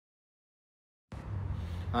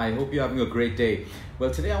I hope you're having a great day. Well,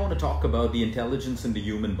 today I want to talk about the intelligence in the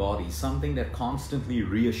human body, something that constantly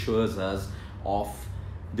reassures us of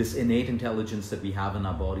this innate intelligence that we have in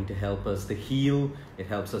our body to help us to heal. It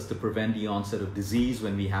helps us to prevent the onset of disease.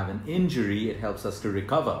 When we have an injury, it helps us to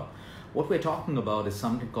recover. What we're talking about is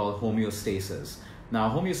something called homeostasis. Now,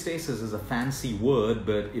 homeostasis is a fancy word,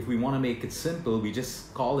 but if we want to make it simple, we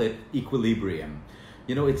just call it equilibrium.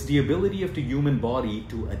 You know, it's the ability of the human body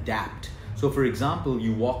to adapt. So for example,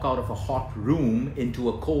 you walk out of a hot room into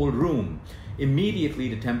a cold room. Immediately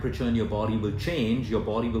the temperature in your body will change. Your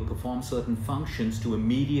body will perform certain functions to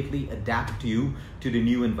immediately adapt you to the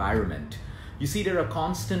new environment. You see, there's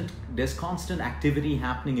constant activity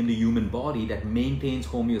happening in the human body that maintains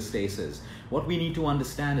homeostasis. What we need to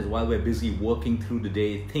understand is while we're busy working through the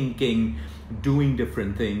day, thinking, doing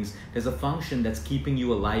different things, there's a function that's keeping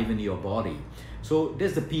you alive in your body. So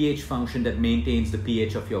there's the pH function that maintains the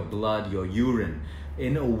pH of your blood, your urine,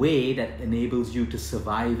 in a way that enables you to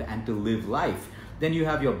survive and to live life. Then you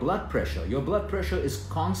have your blood pressure. Your blood pressure is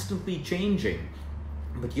constantly changing,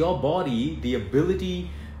 but your body, the ability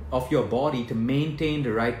of your body to maintain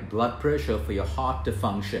the right blood pressure for your heart to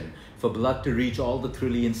function, for blood to reach all the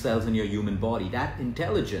trillion cells in your human body, that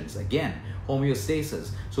intelligence, again,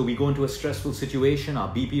 homeostasis. So we go into a stressful situation,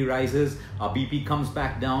 our BP rises, our BP comes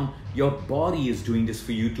back down. Your body is doing this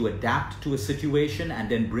for you to adapt to a situation and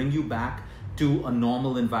then bring you back to a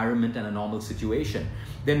normal environment and a normal situation.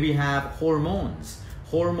 Then we have hormones.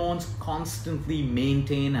 Hormones constantly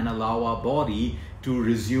maintain and allow our body to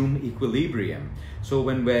resume equilibrium. So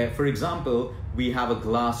when for example, we have a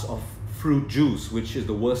glass of fruit juice, which is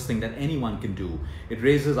the worst thing that anyone can do. It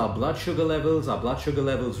raises our blood sugar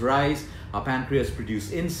levels rise, our pancreas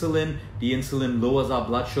produces insulin, the insulin lowers our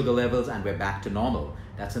blood sugar levels, and we're back to normal.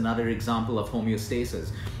 That's another example of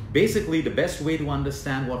homeostasis. Basically, the best way to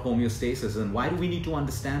understand what homeostasis is, and why do we need to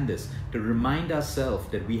understand this? To remind ourselves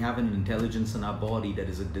that we have an intelligence in our body that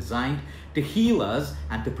is designed to heal us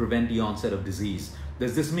and to prevent the onset of disease.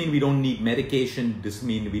 Does this mean we don't need medication? Does this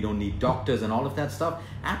mean we don't need doctors and all of that stuff?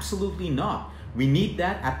 Absolutely not. We need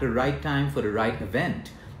that at the right time for the right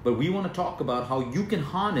event. But we want to talk about how you can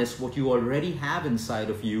harness what you already have inside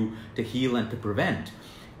of you to heal and to prevent.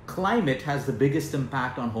 Climate has the biggest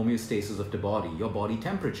impact on homeostasis of the body, your body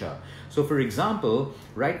temperature. So for example,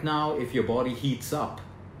 right now, if your body heats up,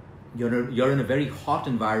 you're in a very hot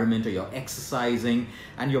environment, or you're exercising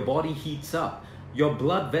and your body heats up, your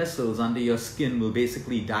blood vessels under your skin will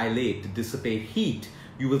basically dilate to dissipate heat.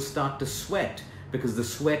 You will start to sweat because the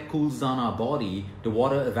sweat cools down our body. The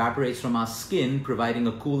water evaporates from our skin, providing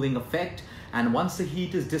a cooling effect. And once the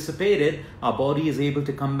heat is dissipated, our body is able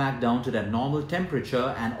to come back down to that normal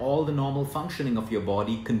temperature, and all the normal functioning of your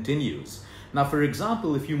body continues. Now, for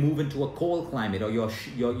example, if you move into a cold climate, or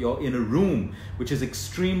you're in a room which is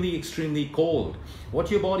extremely cold,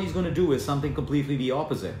 what your body is going to do is something completely the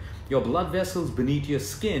opposite. Your blood vessels beneath your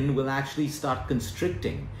skin will actually start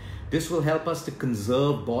constricting. This will help us to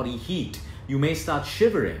conserve body heat. You may start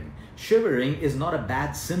shivering. Shivering is not a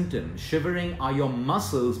bad symptom. Shivering are your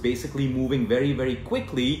muscles basically moving very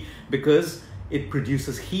quickly because it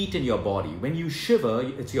produces heat in your body. When you shiver,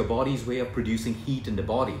 it's your body's way of producing heat in the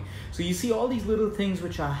body. So you see all these little things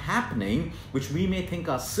which are happening, which we may think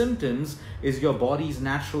are symptoms, is your body's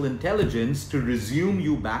natural intelligence to resume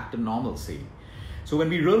you back to normalcy. So when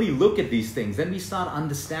we really look at these things, then we start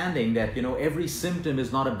understanding that, you know, every symptom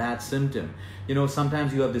is not a bad symptom. You know,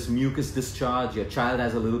 sometimes you have this mucus discharge, your child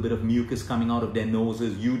has a little bit of mucus coming out of their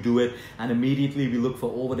noses, you do it, and immediately we look for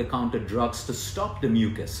over-the-counter drugs to stop the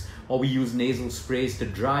mucus. Or we use nasal sprays to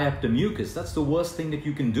dry up the mucus. That's the worst thing that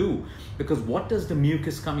you can do. Because what does the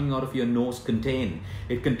mucus coming out of your nose contain?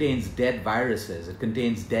 It contains dead viruses, it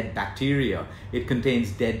contains dead bacteria, it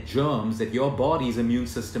contains dead germs that your body's immune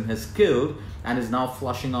system has killed and is now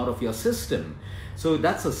flushing out of your system. So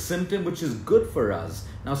that's a symptom which is good for us.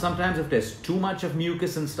 Now, sometimes if there's too much of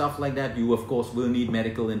mucus and stuff like that, you of course will need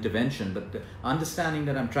medical intervention. But the understanding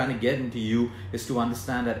that I'm trying to get into you is to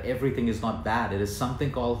understand that everything is not bad. It is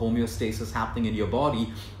something called homeostasis happening in your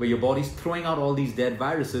body, where your body's throwing out all these dead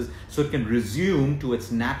viruses so it can resume to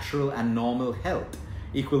its natural and normal health,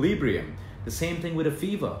 equilibrium. The same thing with a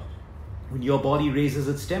fever. When your body raises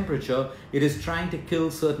its temperature, it is trying to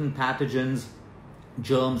kill certain pathogens,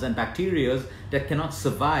 germs and bacteria that cannot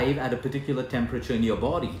survive at a particular temperature in your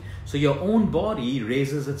body. So your own body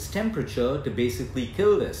raises its temperature to basically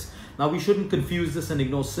kill this. Now, we shouldn't confuse this and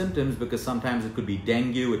ignore symptoms, because sometimes it could be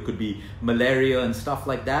dengue, it could be malaria and stuff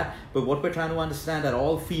like that. But what we're trying to understand, that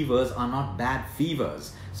all fevers are not bad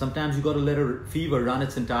fevers. Sometimes you got to let a fever run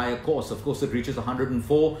its entire course. Of course, it reaches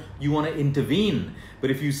 104, you want to intervene. But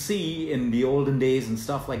if you see in the olden days and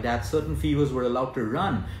stuff like that, certain fevers were allowed to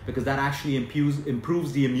run because that actually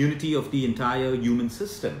improves the immunity of the entire human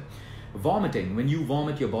system. Vomiting, when you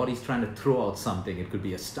vomit, your body's trying to throw out something. It could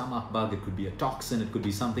be a stomach bug, it could be a toxin, it could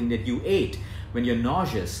be something that you ate. When you're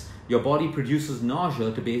nauseous, your body produces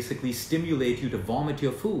nausea to basically stimulate you to vomit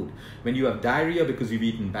your food. When you have diarrhea because you've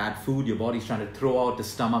eaten bad food, your body's trying to throw out the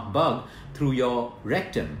stomach bug through your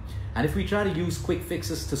rectum. And if we try to use quick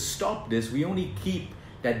fixes to stop this, we only keep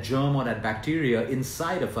that germ or that bacteria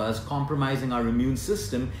inside of us, compromising our immune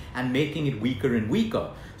system and making it weaker and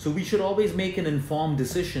weaker. So we should always make an informed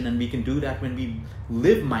decision, and we can do that when we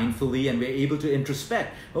live mindfully and we're able to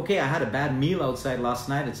introspect. Okay, I had a bad meal outside last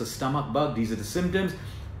night, it's a stomach bug, these are the symptoms.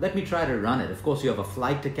 Let me try to run it. Of course, you have a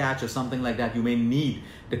flight to catch or something like that, you may need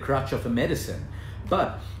the crutch of a medicine.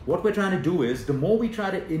 But what we're trying to do is, the more we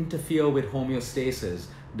try to interfere with homeostasis,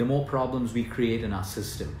 the more problems we create in our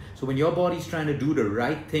system. So when your body's trying to do the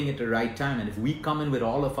right thing at the right time, and if we come in with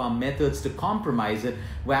all of our methods to compromise it,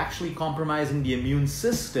 we're actually compromising the immune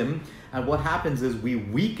system. And what happens is we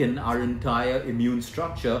weaken our entire immune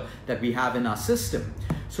structure that we have in our system.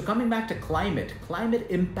 So coming back to climate, climate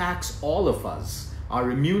impacts all of us.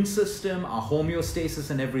 Our immune system, our homeostasis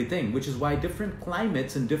and everything, which is why different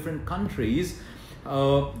climates in different countries,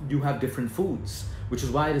 you have different foods, which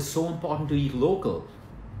is why it is so important to eat local.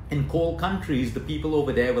 In cold countries, the people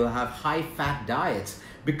over there will have high fat diets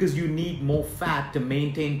because you need more fat to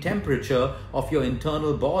maintain temperature of your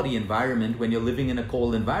internal body environment when you're living in a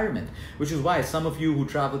cold environment. Which is why some of you who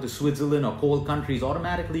travel to Switzerland or cold countries,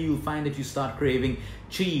 automatically you'll find that you start craving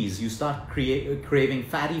cheese, you start craving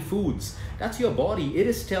fatty foods. That's your body. It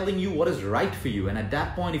is telling you what is right for you. And at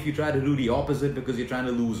that point, if you try to do the opposite because you're trying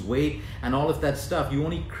to lose weight and all of that stuff, you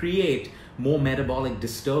only create more metabolic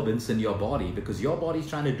disturbance in your body, because your body's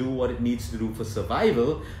trying to do what it needs to do for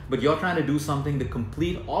survival, but you're trying to do something the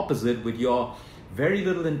complete opposite with your very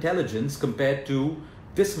little intelligence compared to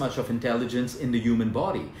this much of intelligence in the human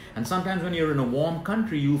body. And sometimes when you're in a warm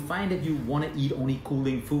country, you'll find that you want to eat only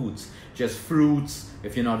cooling foods, just fruits.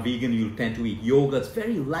 If you're not vegan, you'll tend to eat yogurts,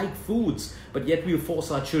 very light foods, but yet we'll force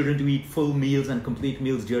our children to eat full meals and complete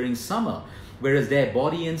meals during summer. Whereas their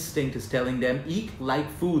body instinct is telling them, eat light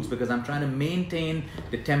foods because I'm trying to maintain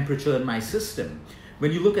the temperature in my system.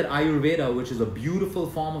 When you look at Ayurveda, which is a beautiful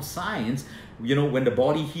form of science, you know, when the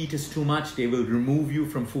body heat is too much, they will remove you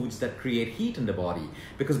from foods that create heat in the body.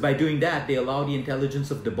 Because by doing that, they allow the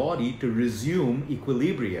intelligence of the body to resume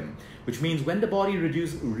equilibrium. Which means when the body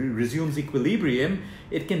resumes equilibrium,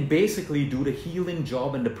 it can basically do the healing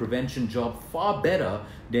job and the prevention job far better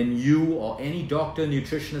than you or any doctor,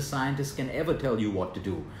 nutritionist, scientist can ever tell you what to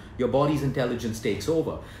do. Your body's intelligence takes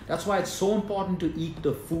over. That's why it's so important to eat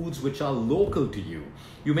the foods which are local to you.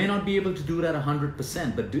 You may not be able to do that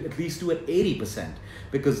 100%, but at least do it 80%.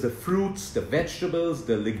 Because the fruits, the vegetables,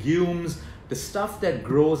 the legumes, the stuff that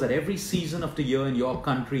grows at every season of the year in your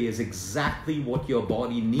country is exactly what your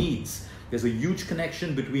body needs. There's a huge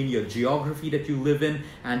connection between your geography that you live in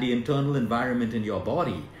and the internal environment in your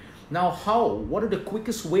body. Now, what are the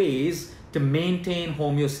quickest ways to maintain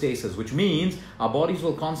homeostasis? Which means our bodies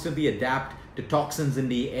will constantly adapt to toxins in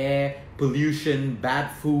the air, pollution,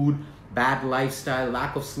 bad food, bad lifestyle,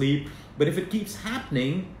 lack of sleep. But if it keeps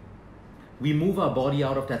happening, we move our body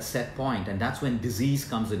out of that set point, and that's when disease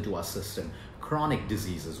comes into our system. Chronic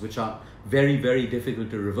diseases, which are very, very difficult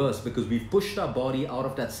to reverse because we've pushed our body out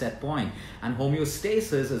of that set point. And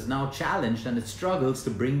homeostasis is now challenged and it struggles to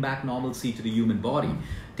bring back normalcy to the human body.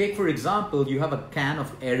 Take, for example, you have a can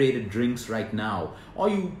of aerated drinks right now, or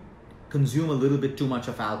you consume a little bit too much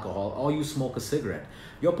of alcohol, or you smoke a cigarette.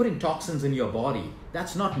 You're putting toxins in your body.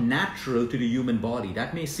 That's not natural to the human body.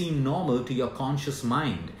 That may seem normal to your conscious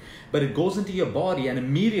mind, but it goes into your body and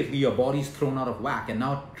immediately your body's thrown out of whack and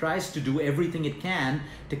now it tries to do everything it can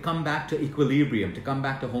to come back to equilibrium, to come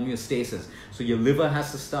back to homeostasis. So your liver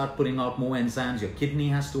has to start putting out more enzymes, your kidney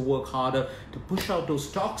has to work harder to push out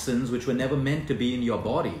those toxins which were never meant to be in your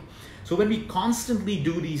body. So when we constantly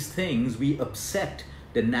do these things, we upset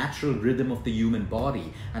the natural rhythm of the human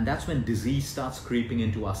body, and that's when disease starts creeping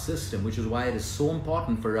into our system, which is why it is so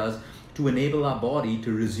important for us to enable our body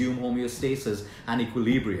to resume homeostasis and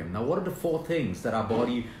equilibrium. Now, what are the 4 things that our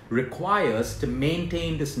body requires to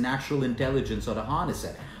maintain this natural intelligence or to harness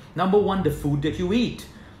it? Number 1, the food that you eat.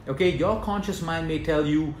 Okay, your conscious mind may tell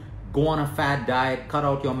you, go on a fad diet, cut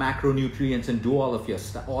out your macronutrients and do all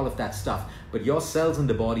of that stuff. But your cells in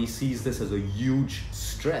the body sees this as a huge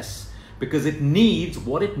stress because it needs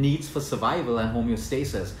what it needs for survival and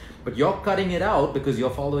homeostasis. But you're cutting it out because you're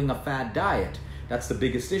following a fad diet. That's the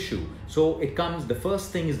biggest issue. So the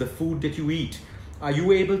first thing is the food that you eat. Are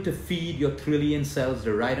you able to feed your trillion cells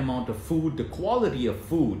the right amount of food, the quality of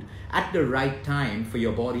food at the right time for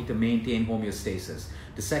your body to maintain homeostasis?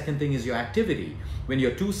 The second thing is your activity. When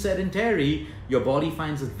you're too sedentary, your body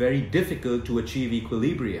finds it very difficult to achieve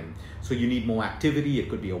equilibrium. So you need more activity. It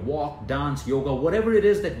could be a walk, dance, yoga, whatever it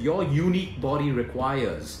is that your unique body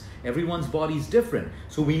requires. Everyone's body is different.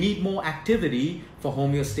 So we need more activity for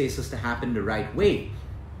homeostasis to happen the right way.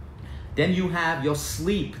 Then you have your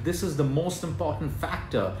sleep. This is the most important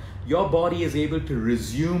factor. Your body is able to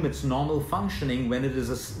resume its normal functioning when it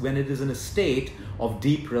is in a state of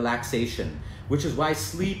deep relaxation, which is why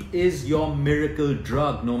sleep is your miracle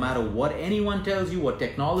drug. No matter what anyone tells you, what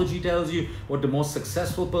technology tells you, what the most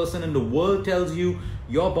successful person in the world tells you,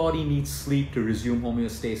 your body needs sleep to resume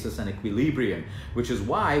homeostasis and equilibrium, which is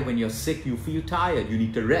why when you're sick, you feel tired, you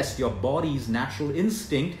need to rest. Your body's natural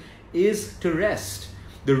instinct is to rest.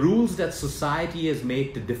 The rules that society has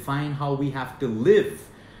made to define how we have to live,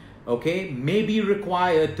 okay, may be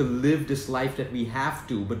required to live this life that we have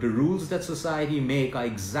to, but the rules that society make are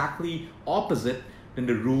exactly opposite than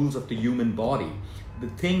the rules of the human body, the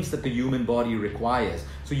things that the human body requires.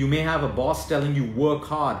 So you may have a boss telling you work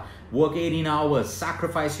hard, work 18 hours,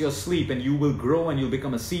 sacrifice your sleep, and you will grow and you'll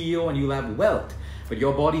become a CEO and you'll have wealth. But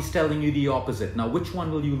your body's telling you the opposite. Now, which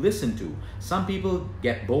one will you listen to? Some people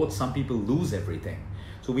get both, some people lose everything.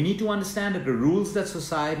 So we need to understand that the rules that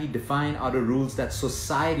society define are the rules that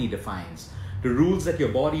society defines. The rules that your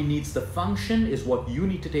body needs to function is what you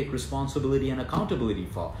need to take responsibility and accountability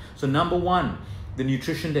for. So number one, the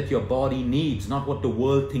nutrition that your body needs, not what the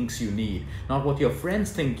world thinks you need, not what your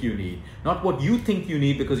friends think you need, not what you think you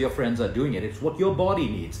need because your friends are doing it. It's what your body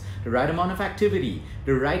needs. The right amount of activity,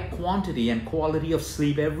 the right quantity and quality of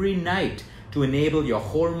sleep every night to enable your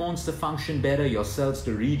hormones to function better, your cells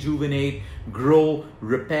to rejuvenate, grow,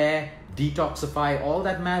 repair, detoxify. All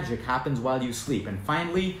that magic happens while you sleep. And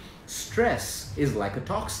finally, stress is like a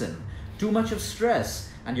toxin. Too much of stress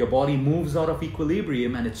and your body moves out of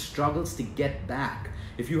equilibrium and it struggles to get back.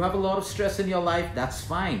 If you have a lot of stress in your life, that's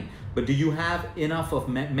fine. But do you have enough of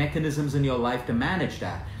mechanisms in your life to manage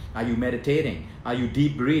that? Are you meditating? Are you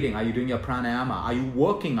deep breathing? Are you doing your pranayama? Are you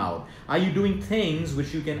working out? Are you doing things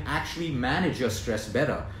which you can actually manage your stress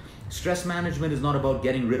better? Stress management is not about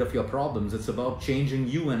getting rid of your problems. It's about changing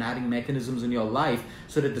you and adding mechanisms in your life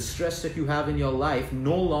so that the stress that you have in your life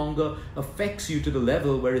no longer affects you to the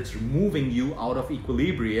level where it's moving you out of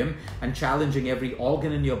equilibrium and challenging every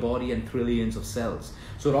organ in your body and trillions of cells.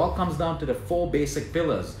 So it all comes down to the 4 basic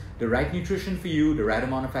pillars. The right nutrition for you, the right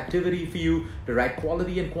amount of activity for you, the right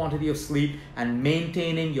quality and quantity of sleep, and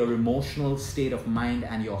maintaining your emotional state of mind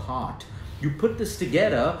and your heart. You put this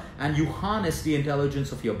together and you harness the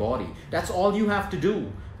intelligence of your body. That's all you have to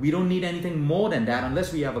do. We don't need anything more than that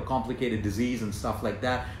unless we have a complicated disease and stuff like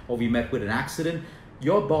that, or we met with an accident.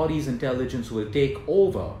 Your body's intelligence will take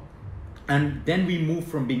over. And then we move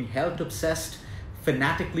from being health obsessed,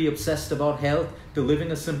 fanatically obsessed about health, to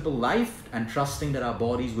living a simple life and trusting that our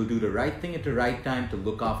bodies will do the right thing at the right time to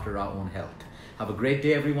look after our own health. Have a great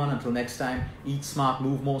day, everyone. Until next time, eat smart,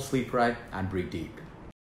 move more, sleep right, and breathe deep.